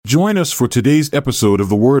Join us for today's episode of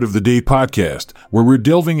the Word of the Day podcast, where we're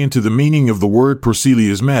delving into the meaning of the word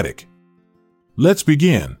Proceleusmatic. Let's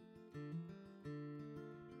begin.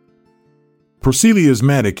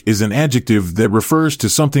 Proceleusmatic is an adjective that refers to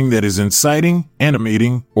something that is inciting,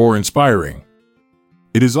 animating, or inspiring.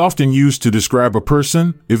 It is often used to describe a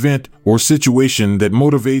person, event, or situation that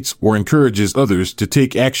motivates or encourages others to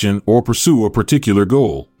take action or pursue a particular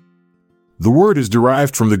goal. The word is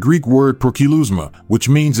derived from the Greek word proceleusma, which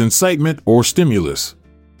means incitement or stimulus.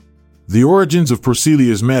 The origins of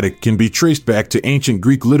Proceleusmatic can be traced back to ancient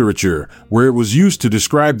Greek literature, where it was used to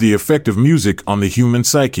describe the effect of music on the human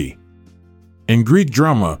psyche. In Greek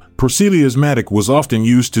drama, Proceleusmatic was often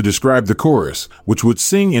used to describe the chorus, which would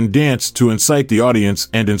sing and dance to incite the audience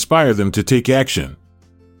and inspire them to take action.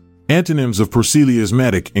 Antonyms of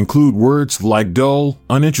Proceleusmatic include words like dull,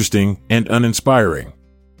 uninteresting, and uninspiring.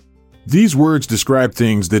 These words describe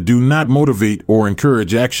things that do not motivate or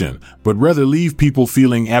encourage action, but rather leave people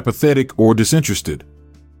feeling apathetic or disinterested.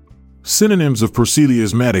 Synonyms of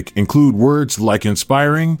Proceleusmatic include words like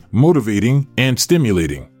inspiring, motivating, and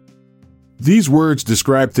stimulating. These words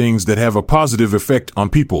describe things that have a positive effect on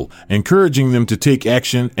people, encouraging them to take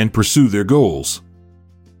action and pursue their goals.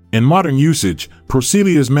 In modern usage,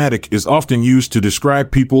 Proceleusmatic is often used to describe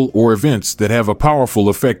people or events that have a powerful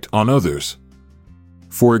effect on others.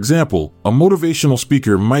 For example, a motivational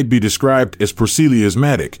speaker might be described as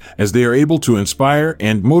Proceleusmatic, as they are able to inspire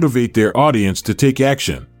and motivate their audience to take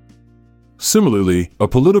action. Similarly, a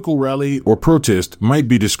political rally or protest might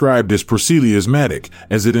be described as Proceleusmatic,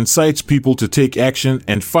 as it incites people to take action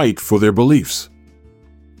and fight for their beliefs.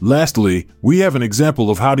 Lastly, we have an example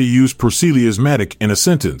of how to use Proceleusmatic in a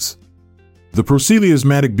sentence. The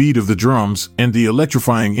Proceleusmatic beat of the drums and the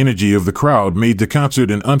electrifying energy of the crowd made the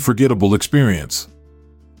concert an unforgettable experience.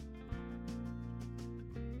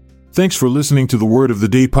 Thanks for listening to the Word of the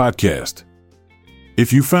Day podcast.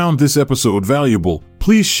 If you found this episode valuable,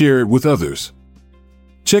 please share it with others.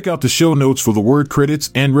 Check out the show notes for the word credits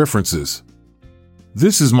and references.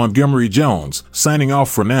 This is Montgomery Jones, signing off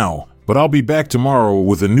for now, but I'll be back tomorrow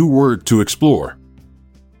with a new word to explore.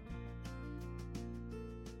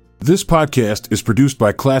 This podcast is produced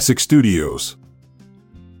by Classic Studios.